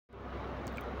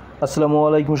আসসালামু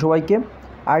আলাইকুম সবাইকে।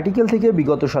 আর্টিকেল থেকে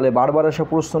বিগত সালে বারবার আসা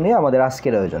প্রশ্ন নিয়ে আমাদের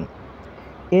আজকের আয়োজন।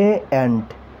 এ অ্যান্ড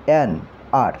এন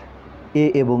আর, এ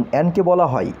এবং এনকে বলা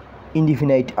হয়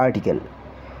ইনডিফিনাইট আর্টিকেল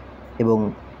এবং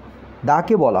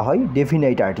দাকে বলা হয়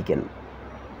ডেফিনাইট আর্টিকেল।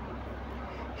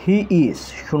 হি ইজ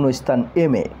শূন্যস্থান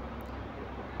এম এ,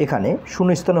 এখানে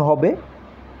শূন্যস্থানে হবে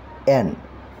এন,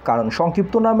 কারণ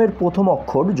সংক্ষিপ্ত নামের প্রথম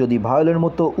অক্ষর যদি ভায়োলের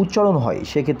মতো উচ্চারণ হয়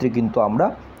সেক্ষেত্রে কিন্তু আমরা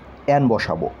এন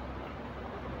বসাবো।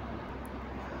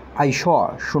 আই শ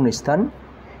শূন্যস্থান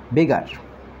বেগার,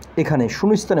 এখানে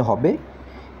শূন্যস্থানে হবে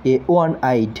এ ওয়ান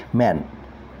আইড ম্যান।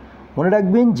 মনে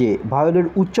রাখবেন যে ভায়োলের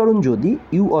উচ্চারণ যদি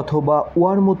ইউ অথবা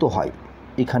ওয়ার মতো হয়,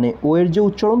 এখানে ও এর যে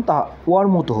উচ্চারণ তা ওয়ার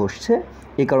মতো হচ্ছে,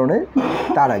 এ কারণে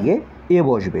তার আগে এ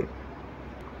বসবে।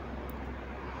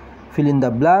 Fill in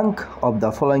the blank of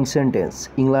the following sentence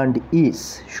England is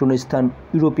শূন্যস্থান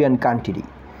ইউরোপিয়ান কান্ট্রি,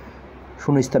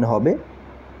 শূন্যস্থানে হবে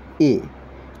এ,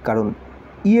 কারণ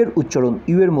ই এর উচ্চারণ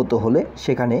ইউ এর মতো হলে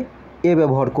সেখানে এ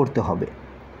ব্যবহার করতে হবে।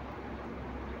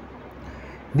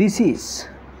 দিস ইজ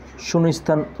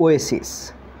শূন্যস্থান ওয়েসিস,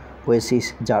 ওয়েসিস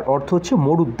যার অর্থ হচ্ছে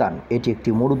মরুদ্যান, এটি একটি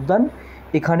মরুদ্যান।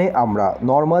 এখানে আমরা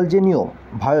নর্মাল যে নিয়ম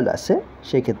ভায়োল আছে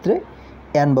সেক্ষেত্রে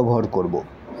অ্যান ব্যবহার করব।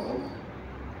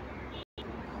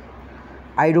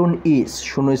 আয়রন ইজ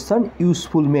শূন্যস্থান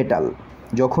ইউজফুল মেটাল,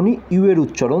 যখনই ইউ এর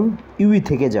উচ্চারণ ইউই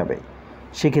থেকে যাবে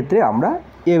সেক্ষেত্রে আমরা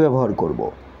এ ব্যবহার করব।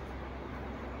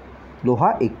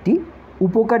 লোহা একটি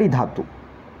উপকারী ধাতু।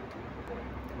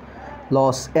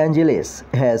 লস অ্যাঞ্জেলেস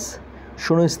হ্যাজ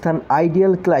শূন্যস্থান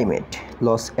আইডিয়াল ক্লাইমেট,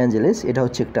 লস অ্যাঞ্জেলেস এটা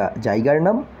হচ্ছে একটা জায়গার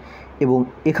নাম এবং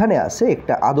এখানে আছে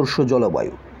একটা আদর্শ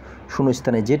জলবায়ু।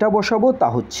 শূন্যস্থানে যেটা বসাবো তা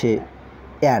হচ্ছে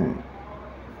অ্যান,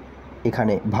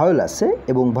 এখানে ভায়োল আছে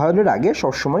এবং ভায়োলের আগে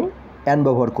সবসময় অ্যান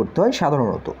ব্যবহার করতে হয়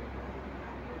সাধারণত।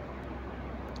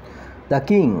 দ্য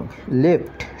কিং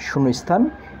লেফট শূন্যস্থান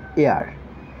এয়ার,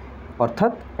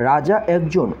 অর্থাৎ রাজা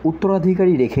একজন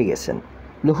উত্তরাধিকারী রেখে গেছেন।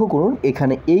 লক্ষ্য করুন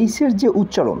এখানে এইসের যে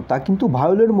উচ্চারণ তা কিন্তু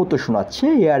ভায়োলের মতো শোনাচ্ছে,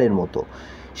 এয়ারের মতো,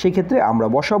 সেক্ষেত্রে আমরা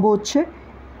বসাবো হচ্ছে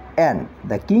an.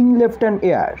 The king left an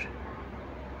air.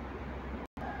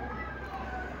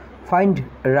 Find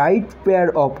right pair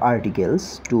of articles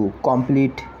to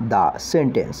complete the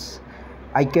sentence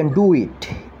I can do it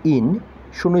in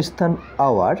শূন্যস্থান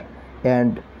আওয়ার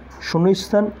অ্যান্ড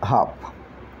শূন্যস্থান হাফ।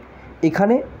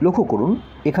 এখানে লক্ষ্য করুন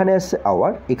এখানে আছে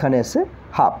আওয়ার, এখানে আছে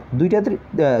হাফ,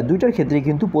 দুইটার ক্ষেত্রে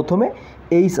কিন্তু প্রথমে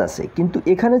এইচ আছে, কিন্তু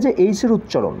এখানে যে এইচের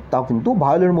উচ্চারণ তাও কিন্তু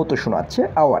ভায়োলের মতো শোনাচ্ছে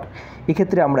আওয়ার,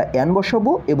 এক্ষেত্রে আমরা অ্যান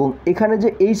বসাবো এবং এখানে যে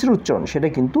এইচের উচ্চারণ সেটা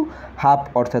কিন্তু হাফ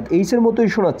অর্থাৎ এইচের মতোই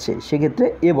শোনাচ্ছে, সেক্ষেত্রে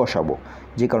এ বসাবো,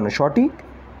 যে কারণে সঠিক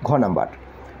ঘ নাম্বার,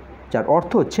 যার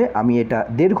অর্থ হচ্ছে আমি এটা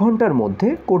 1.5 ঘন্টার মধ্যে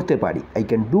করতে পারি। I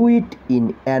can do it in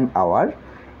an hour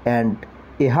and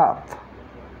a half.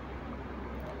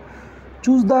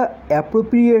 Choose the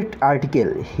appropriate article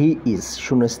he is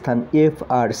শূন্যস্থান এফ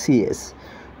আর সি এস,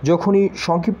 যখনই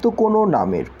সংক্ষিপ্ত কোনো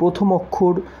নামের প্রথম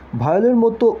অক্ষর ভায়োলের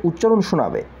মতো উচ্চারণ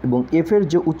শোনাবে এবং এফের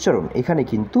যে উচ্চারণ এখানে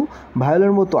কিন্তু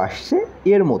ভায়োলের মতো আসছে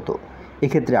এর মতো,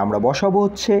 এক্ষেত্রে আমরা বসাবো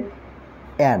হচ্ছে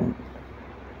অ্যান,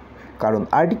 কারণ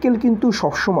আর্টিকেল কিন্তু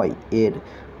সবসময় এর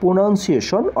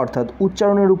প্রোনাউন্সিয়েশন অর্থাৎ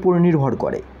উচ্চারণের উপর নির্ভর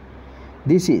করে।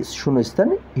 দিস ইজ শূন্যস্থান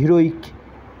হিরোইক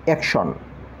অ্যাকশন,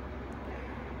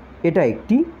 এটা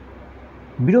একটি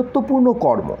বীরত্বপূর্ণ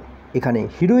কর্ম। এখানে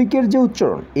হিরোইকের যে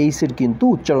উচ্চারণ এইসের কিন্তু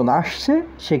উচ্চারণ আসছে,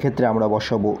 সেক্ষেত্রে আমরা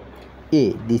বসাবো এ।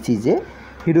 This is a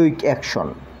heroic action.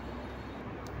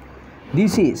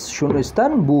 This is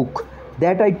শূন্যস্থান বুক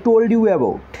that I told you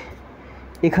about,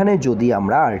 এখানে যদি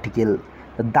আমরা আর্টিকেল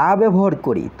দা ব্যবহার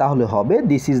করি তাহলে হবে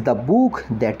this is the book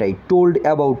that I told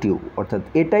about you, অর্থাৎ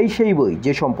এটাই সেই বই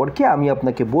যে সম্পর্কে আমি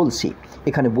আপনাকে বলছি।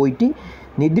 এখানে বইটি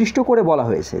নির্দিষ্ট করে বলা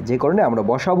হয়েছে, যে কারণে আমরা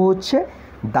বসাবো হচ্ছে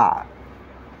দা।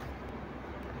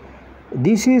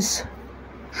 দিস ইজ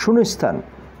শূন্যস্থান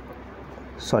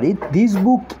দিস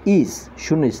বুক ইজ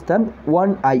শূন্যস্থান one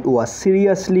I was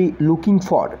seriously looking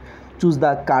for, choose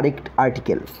the correct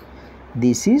article.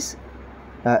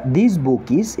 This book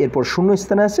is, এরপর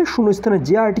শূন্যস্থানে আছে, শূন্যস্থানে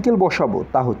যে আর্টিকেল বসাবো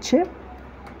তা হচ্ছে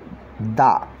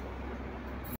দা,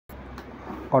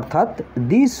 অর্থাৎ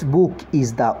this book is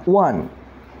the one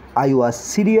I was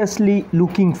seriously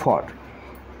looking for,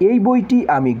 এই বইটি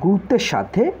আমি গুরুত্বের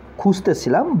সাথে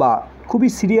খুঁজতেছিলাম বা খুবই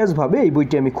সিরিয়াসভাবে এই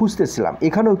বইটি আমি খুঁজতেছিলাম।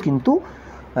 এখানেও কিন্তু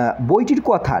বইটির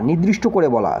কথা নির্দিষ্ট করে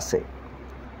বলা আছে,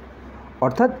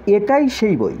 অর্থাৎ এটাই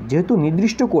সেই বই, যেহেতু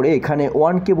নির্দিষ্ট করে এখানে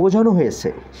ওয়ানকে বোঝানো হয়েছে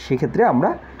সেক্ষেত্রে আমরা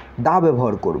দা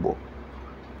ব্যবহার করব।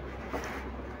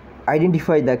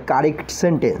 আইডেন্টিফাই দ্য কারেক্ট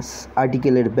সেন্টেন্স,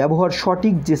 আর্টিকেলের ব্যবহার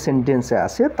সঠিক যে সেন্টেন্সে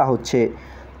আছে তা হচ্ছে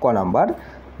ক number.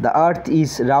 The earth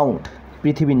is round,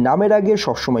 পৃথিবীর নামের আগে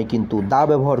সবসময় কিন্তু দা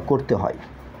ব্যবহার করতে হয়।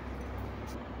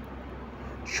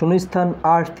 শূন্যস্থান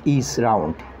আর্থ ইজ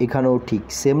রাউন্ড, এখানেও ঠিক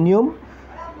সেম নিয়ম।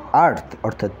 আর্থ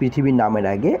অর্থাৎ পৃথিবীর নামের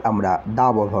আগে আমরা দা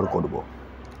ব্যবহার করব।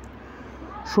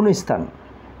 শূন্যস্থান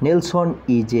Nelson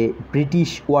is a British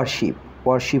warship,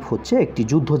 warship হচ্ছে একটি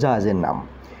যুদ্ধজাহাজের নাম,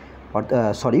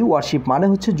 ওয়ারশিপ মানে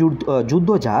হচ্ছে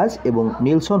যুদ্ধজাহাজ এবং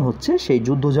নেলসন হচ্ছে সেই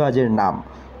যুদ্ধজাহাজের নাম,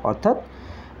 অর্থাৎ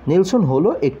নেলসন হলো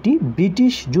একটি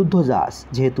ব্রিটিশ যুদ্ধজাহাজ।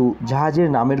 যেহেতু জাহাজের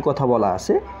নামের কথা বলা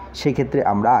আছে সেক্ষেত্রে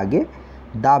আমরা আগে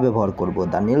দা ব্যবহার করব।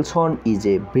 The Nelson is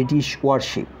a British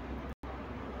warship.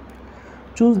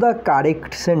 Choose the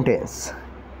correct sentence.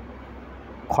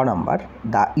 খ number,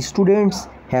 the students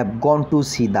have gone to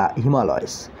C the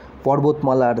Himalayas.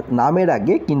 পর্বতমালার নামের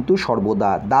আগে কিন্তু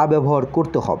সর্বদা দা ব্যবহার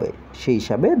করতে হবে, সেই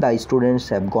হিসাবে the students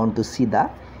have gone to C the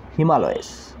Himalayas.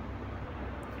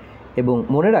 এবং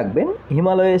মনে রাখবেন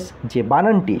হিমালয়স যে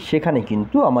বানানটি সেখানে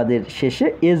কিন্তু আমাদের শেষে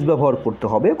এস ব্যবহার করতে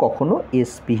হবে, কখনো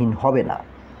এস বিহীন হবে না।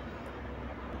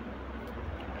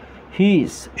 হি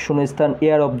ইজ শূন্যস্থান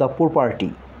এয়ার অফ দ্য প্রপার্টি।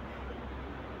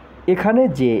 এখানে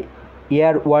যে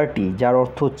এয়ার ওয়ার্ডটি যার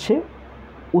অর্থ হচ্ছে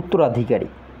উত্তরাধিকারী,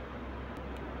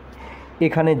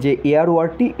 এখানে যে এয়ার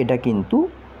ওয়ার্ডটি এটা কিন্তু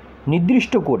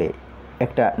নির্দিষ্ট করে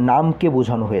একটা নামকে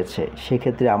বোঝানো হয়েছে,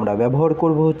 সেক্ষেত্রে আমরা ব্যবহার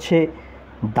করব হচ্ছে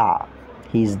দা।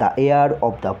 He is the air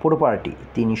of the property,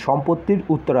 তিনি সম্পত্তির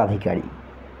উত্তরাধিকারী।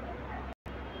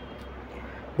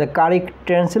 দ্য কারেক্ট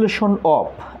ট্রান্সলেশন অফ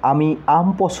আমি আম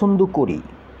পছন্দ করি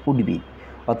উড বি,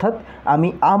 অর্থাৎ আমি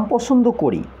আম পছন্দ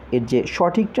করি এর যে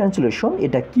সঠিক ট্রান্সলেশন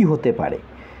এটা কি হতে পারে,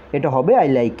 এটা হবে আই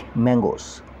লাইক ম্যাঙ্গোস।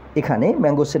 এখানে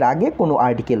ম্যাঙ্গোসের আগে কোনো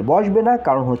আর্টিকেল বসবে না,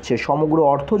 কারণ হচ্ছে সমগ্র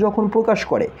অর্থ যখন প্রকাশ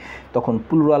করে তখন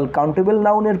প্লুরাল কাউন্টেবল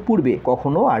নাউনের পূর্বে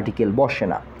কখনো আর্টিকেল বসে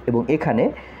না, এবং এখানে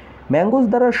ম্যাঙ্গোস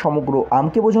দ্বারা সমগ্র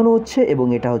আমকে বোঝানো হচ্ছে এবং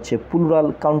এটা হচ্ছে plural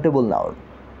countable noun.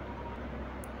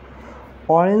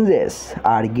 Oranges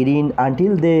are green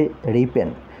until they repent,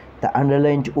 the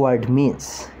underlined word means.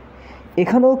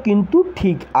 এখানেও কিন্তু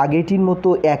ঠিক আগেটির মতো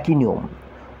একই নিয়ম।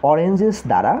 অরেঞ্জেস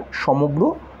দ্বারা সমগ্র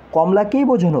কমলাকেই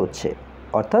বোঝানো হচ্ছে,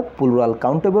 অর্থাৎ প্লুরাল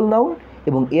কাউন্টেবল নাউন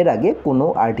এবং এর আগে কোনো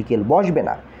আর্টিকেল বসবে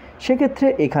না। সেক্ষেত্রে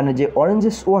এখানে যে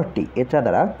অরেঞ্জেস ওয়ার্ডটি এটা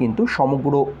দ্বারা কিন্তু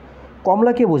সমগ্র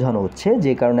কমলাকে বোঝানো হচ্ছে,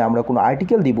 যে কারণে আমরা কোনো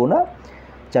আর্টিকেল দিব না,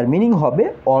 যার মিনিং হবে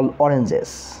all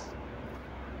oranges.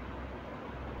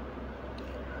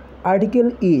 Article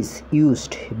is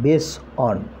used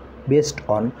based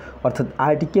on অর্থাৎ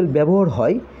আর্টিকেল ব্যবহার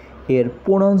হয় এর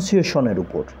প্রোনাউন্সিয়েশনের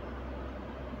উপর।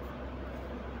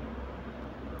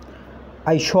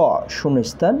 আই শ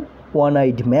শূন্যস্থান one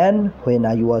eyed man when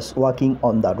I was walking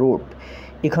on the road.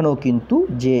 এখানেও কিন্তু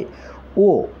যে ও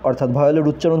অর্থাৎ ভয়েলের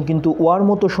উচ্চারণ কিন্তু ওয়ার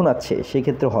মতো শোনাচ্ছে,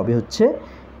 সেক্ষেত্রে হবে হচ্ছে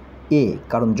এ,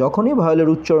 কারণ যখনই ভয়েলের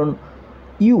উচ্চারণ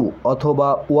ইউ অথবা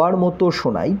ওয়ার মতো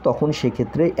শোনাই তখন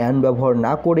সেক্ষেত্রে অ্যান ব্যবহার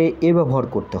না করে এ ব্যবহার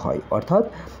করতে হয়। অর্থাৎ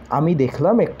আমি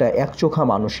দেখলাম একটা একচোখা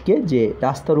মানুষকে যে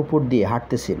রাস্তার উপর দিয়ে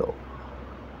হাঁটতেছিল।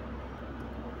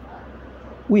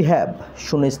 উই হ্যাভ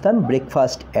শূন্যস্থান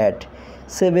breakfast at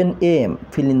 7 AM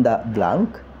fill in the blank.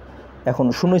 এখন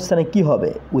শূন্যস্থানে কী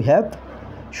হবে? উই হ্যাভ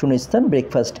শূন্যস্থান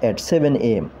ব্রেকফাস্ট অ্যাট 7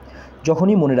 AM।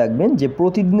 যখনই মনে রাখবেন যে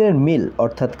প্রতিদিনের মিল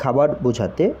অর্থাৎ খাবার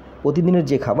বোঝাতে প্রতিদিনের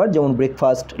যে খাবার যেমন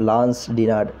ব্রেকফাস্ট, লাঞ্চ,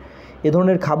 ডিনার এ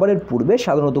ধরনের খাবারের পূর্বে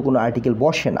সাধারণত কোনো আর্টিকেল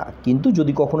বসে না, কিন্তু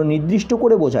যদি কখনো নির্দিষ্ট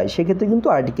করে বোঝায় সেক্ষেত্রে কিন্তু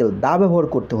আর্টিকেল দা ব্যবহার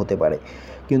করতে হতে পারে,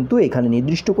 কিন্তু এখানে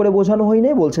নির্দিষ্ট করে বোঝানো হয়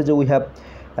নাই, বলছে যে উই হ্যাভ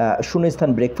শূন্যস্থান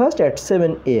ব্রেকফাস্ট অ্যাট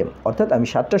 7 AM অর্থাৎ আমি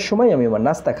 7টার সময় আমি আমার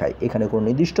নাস্তা খাই। এখানে কোনো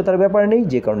নির্দিষ্টতার ব্যাপার নেই,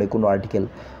 যে কারণে কোনো আর্টিকেল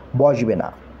বসবে না।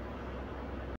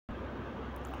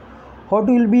 What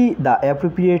will be the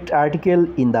appropriate article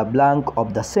in the blank of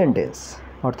the sentence,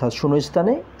 অর্থাৎ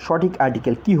শূন্যস্থানে সঠিক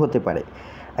আর্টিকেল কি হতে পারে?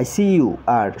 আই সি ইউ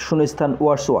আর শূন্যস্থান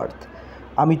ওয়ার্ডসওয়ার্থ,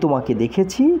 আমি তোমাকে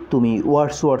দেখেছি তুমি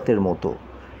ওয়ার্ডসওয়ার্থের মতো।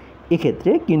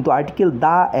 এক্ষেত্রে কিন্তু আর্টিকেল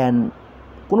দ্য অ্যান্ড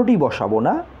কোনোটি বসাবো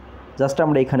না, জাস্ট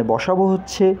আমরা এখানে বসাবো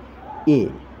হচ্ছে এ।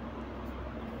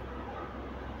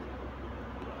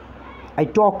 আই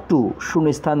টক টু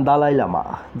শূন্যস্থান দালাই লামা।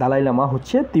 দালাই লামা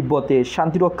হচ্ছে তিব্বতে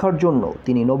শান্তি রক্ষার জন্য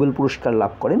তিনি নোবেল পুরস্কার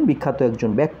লাভ করেন, বিখ্যাত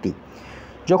একজন ব্যক্তি।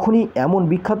 যখনই এমন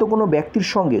বিখ্যাত কোনো ব্যক্তির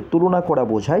সঙ্গে তুলনা করা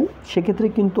বোঝায় সেক্ষেত্রে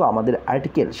কিন্তু আমাদের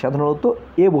আর্টিকেল সাধারণত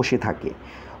এ বসে থাকে,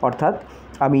 অর্থাৎ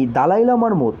আমি দালাই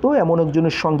লামার মতো এমন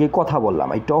একজনের সঙ্গে কথা বললাম,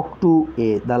 আই টক টু এ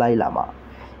দালাই লামা,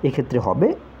 এক্ষেত্রে হবে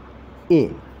এ।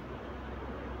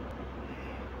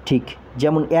 ঠিক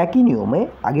যেমন একই নিয়মে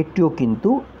আগেরটিও কিন্তু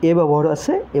এ ব্যবহার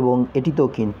আছে এবং এটিতেও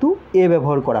কিন্তু এ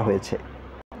ব্যবহার করা হয়েছে।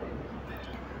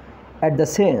 অ্যাট দ্য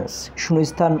সেন্স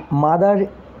শূন্যস্থান মাদার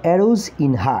অ্যারোজ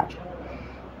ইন হার,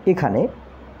 এখানে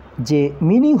যে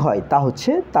মিনিং হয় তা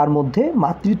হচ্ছে তার মধ্যে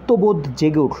মাতৃত্ববোধ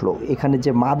জেগে উঠল। এখানে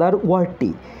যে মাদার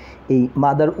ওয়ার্ডটি, এই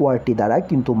মাদার ওয়ার্ডটি দ্বারা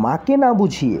কিন্তু মাকে না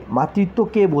বুঝিয়ে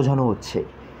মাতৃত্বকে বোঝানো হচ্ছে,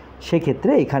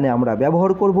 সেক্ষেত্রে এখানে আমরা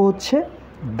ব্যবহার করব হচ্ছে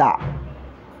দা।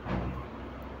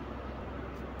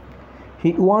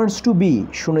 হি ওয়ান্টস টু বি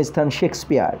শূন্যস্থান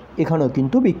শেক্সপিয়ার। এখানেও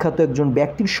কিন্তু বিখ্যাত একজন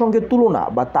ব্যক্তির সঙ্গে তুলনা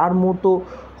বা তার মতো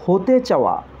হতে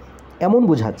চাওয়া এমন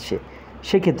বোঝাচ্ছে।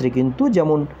 সেক্ষেত্রে কিন্তু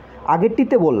যেমন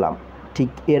আগেরটিতে বললাম, ঠিক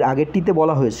এর আগেরটিতে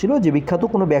বলা হয়েছিল যে বিখ্যাত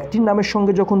কোনো ব্যক্তির নামের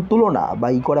সঙ্গে যখন তুলনা বা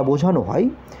করা বোঝানো হয়,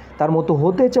 তার মতো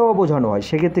হতে চাওয়া বোঝানো হয়,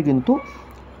 সেক্ষেত্রে কিন্তু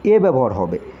এ ব্যবহার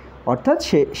হবে, অর্থাৎ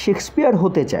সে শেক্সপিয়ার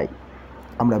হতে চায়।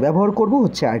 আমরা ব্যবহার করব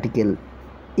হচ্ছে আর্টিকেল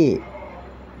এ।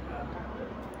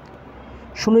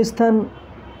 শূন্যস্থান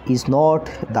is not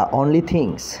the only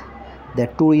things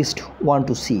that tourist want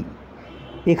to C.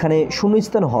 এখানে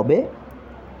শূন্যস্থান হবে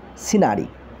সিনারি।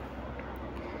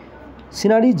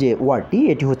 সিনারি যে ওয়ার্ডটি,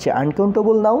 এটি হচ্ছে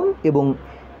আনকাউন্টেবল নাউন এবং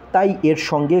তাই এর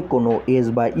সঙ্গে কোনো এস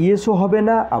বা ইএসও হবে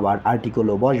না, আবার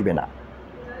আর্টিকেলও বসবে না।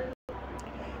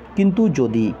 কিন্তু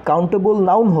যদি কাউন্টেবল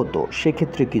নাউন হতো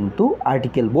সেক্ষেত্রে কিন্তু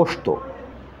আর্টিকেল বসতো।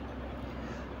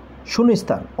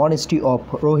 শূন্যস্থান honesty of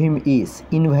Rahim is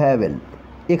invaluable.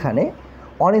 এখানে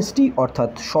অনেস্টি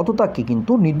অর্থাৎ সততাকে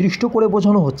কিন্তু নির্দিষ্ট করে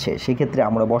বোঝানো হচ্ছে, সেক্ষেত্রে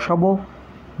আমরা বসাবো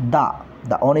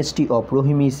the honesty of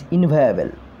Rahim is invaluable.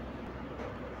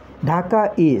 Dhaka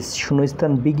is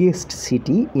শূন্যস্থান বিগেস্ট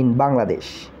সিটি ইন বাংলাদেশ।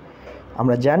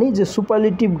 আমরা জানি যে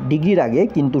সুপারলেটিভ ডিগ্রির আগে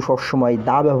কিন্তু সবসময়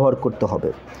দা ব্যবহার করতে হবে,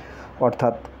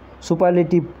 অর্থাৎ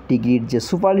সুপারলেটিভ ডিগ্রির যে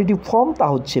সুপারলেটিভ ফর্ম তা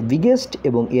হচ্ছে বিগেস্ট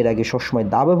এবং এর আগে সবসময়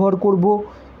দা ব্যবহার করব,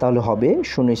 তাহলে হবে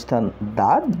শূন্যস্থান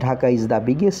দা। Dhaka is the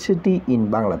biggest city in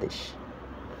Bangladesh.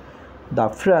 The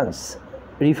France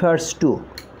refers to.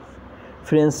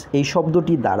 French এই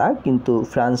শব্দটি দ্বারা কিন্তু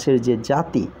ফ্রান্সের যে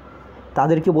জাতি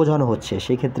তাদেরকে বোঝানো হচ্ছে,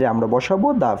 সেক্ষেত্রে আমরা বসাবো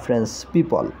দ্য ফ্রেঞ্চ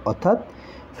পিপল, অর্থাৎ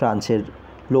ফ্রান্সের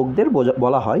লোকদের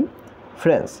বলা হয়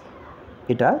ফ্রেঞ্চ।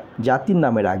 এটা জাতির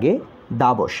নামের আগে দা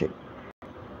বসে।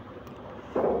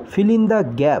 Fill in the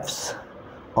gaps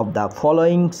of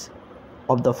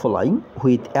the following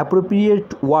with appropriate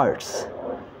words.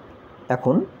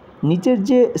 এখন নিচের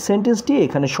যে সেন্টেন্সটি,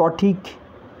 এখানে সঠিক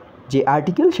যে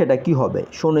আর্টিকেল সেটা কি হবে?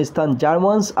 শূন্যস্থান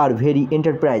জার্মানস আর ভেরি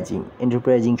এন্টারপ্রাইজিং।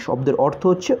 এন্টারপ্রাইজিং শব্দের অর্থ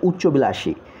হচ্ছে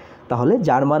উচ্চবিলাসী, তাহলে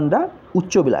জার্মানরা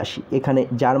উচ্চবিলাসী। এখানে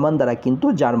জার্মান দ্বারা কিন্তু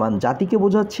জার্মান জাতিকে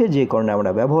বোঝাচ্ছে, যে কারণে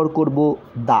আমরা ব্যবহার করব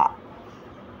দা।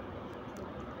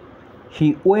 হি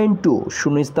ওয়েন্ট টু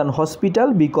শূন্যস্থান হসপিটাল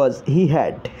বিকজ হি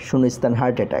হ্যাড শূন্যস্থান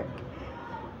হার্ট অ্যাটাক।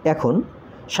 এখন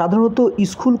সাধারণত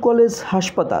স্কুল, কলেজ,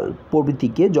 হাসপাতাল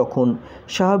প্রভৃতিকে যখন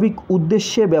স্বাভাবিক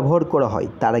উদ্দেশ্যে ব্যবহার করা হয়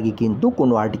তার আগে কিন্তু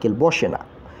কোনো আর্টিকেল বসে না,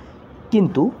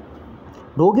 কিন্তু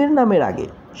রোগের নামের আগে,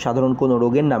 সাধারণ কোনো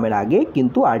রোগের নামের আগে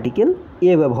কিন্তু আর্টিকেল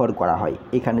এ ব্যবহার করা হয়।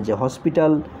 এখানে যে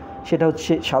হসপিটাল সেটা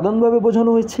হচ্ছে সাধারণভাবে বোঝানো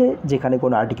হয়েছে, যেখানে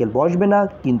কোনো আর্টিকেল বসবে না,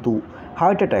 কিন্তু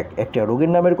হার্ট অ্যাটাক একটা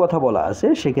রোগের নামের কথা বলা আছে,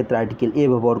 সেক্ষেত্রে আর্টিকেল এ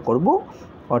ব্যবহার করব,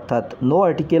 অর্থাৎ no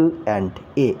article and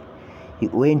a. He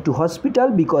went to hospital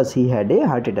because he had a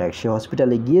heart attack. সে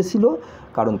হসপিটালে গিয়েছিল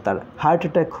কারণ তার হার্ট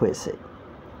অ্যাটাক হয়েছে।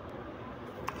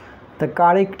 The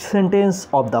correct sentence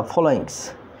of the followings.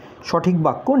 সঠিক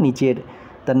বাক্য নিচের।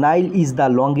 The Nile is the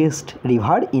longest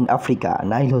river in Africa.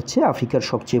 Nile হচ্ছে আফ্রিকার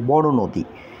সবচেয়ে বড় নদী।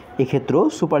 এক্ষেত্রেও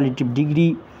সুপারলেটিভ ডিগ্রি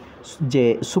যে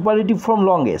সুপারলেটিভ ফ্রম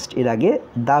লংগেস্ট এর আগে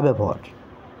দা ব্যবহার।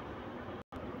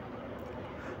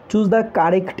 Choose the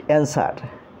correct answer.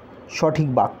 সঠিক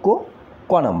বাক্য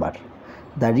ক number.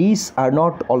 The rich are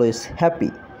not always happy.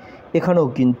 এখানেও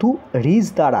কিন্তু রিচ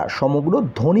দ্বারা সমগ্র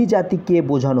ধনী জাতিকে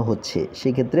বোঝানো হচ্ছে,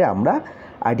 সেক্ষেত্রে আমরা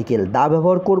আর্টিকেল দা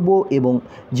ব্যবহার করব, এবং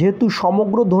যেহেতু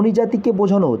সমগ্র ধনী জাতিকে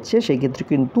বোঝানো হচ্ছে সেক্ষেত্রে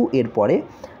কিন্তু এরপরে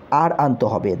আর আনতে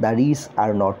হবে। The rich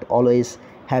are not always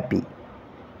happy.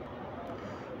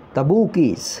 The book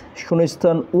is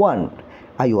শূন্যস্থান one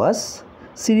I was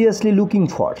seriously looking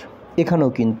for.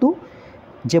 এখানেও কিন্তু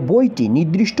যে বইটি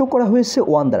নির্দিষ্ট করা হয়েছে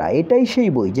ওয়ান দ্বারা, এটাই সেই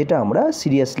বই যেটা আমি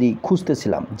সিরিয়াসলি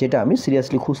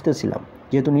খুঁজতেছিলাম।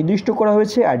 যেহেতু নির্দিষ্ট করা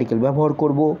হয়েছে আর্টিকেল ব্যবহার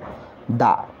করব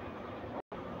দা।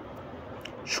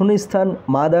 শূন্যস্থান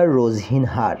মাদার রোজ ইন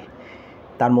হার।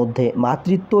 তার মধ্যে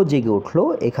মাতৃত্ব জেগে উঠল।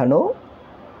 এখানেও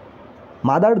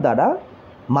মাদার দ্বারা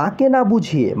মাকে না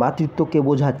বুঝিয়ে মাতৃত্বকে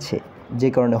বোঝাচ্ছে, যে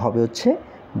কারণে হবে হচ্ছে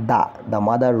the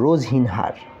mother rose in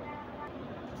her.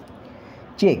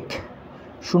 Check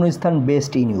শূন্যস্থান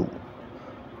বেস্ট ইন ইউ।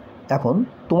 এখন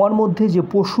তোমার মধ্যে যে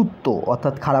পশুত্ব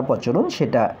অর্থাৎ খারাপ আচরণ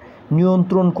সেটা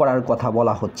নিয়ন্ত্রণ করার কথা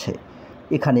বলা হচ্ছে।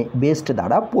 এখানে বেস্ট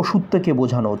দ্বারা পশুত্বকে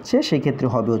বোঝানো হচ্ছে, সেক্ষেত্রে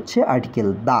হবে হচ্ছে আর্টিকেল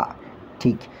দা।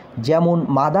 ঠিক যেমন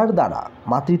মাদার দ্বারা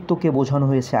মাতৃত্বকে বোঝানো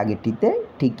হয়েছে আগেরটিতে,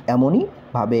 ঠিক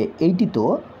এমনইভাবে এইটিতেও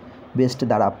বেস্ট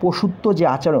দ্বারা পশুত্ব যে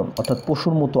আচরণ অর্থাৎ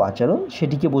পশুর মতো আচরণ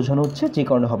সেটিকে বোঝানো হচ্ছে, যে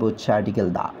কারণে হবে হচ্ছে article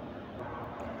the.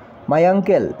 My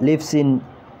uncle lives in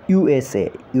USA.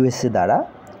 USA দ্বারা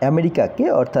আমেরিকাকে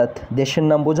অর্থাৎ দেশের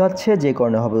নাম বোঝাচ্ছে, যে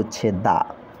কারণে হবে হচ্ছে দা।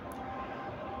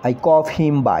 আই কফ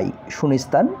হিম বাই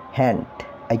শূন্যস্থান hand.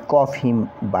 I cough him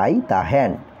by the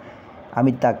hand,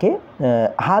 আমি তাকে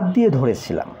হাত দিয়ে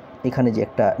ধরেছিলাম। এখানে যে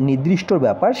একটা নির্দিষ্ট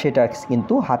ব্যাপার সেটা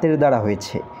কিন্তু হাতের দ্বারা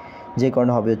হয়েছে, যে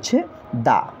কারণে হবে হচ্ছে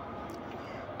দা।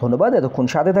 ধন্যবাদ এতক্ষণ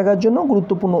সাথে থাকার জন্য।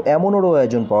 গুরুত্বপূর্ণ এমন আরও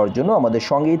আয়োজন পাওয়ার জন্য আমাদের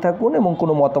সঙ্গেই থাকুন এবং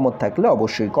কোনো মতামত থাকলে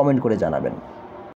অবশ্যই কমেন্ট করে জানাবেন।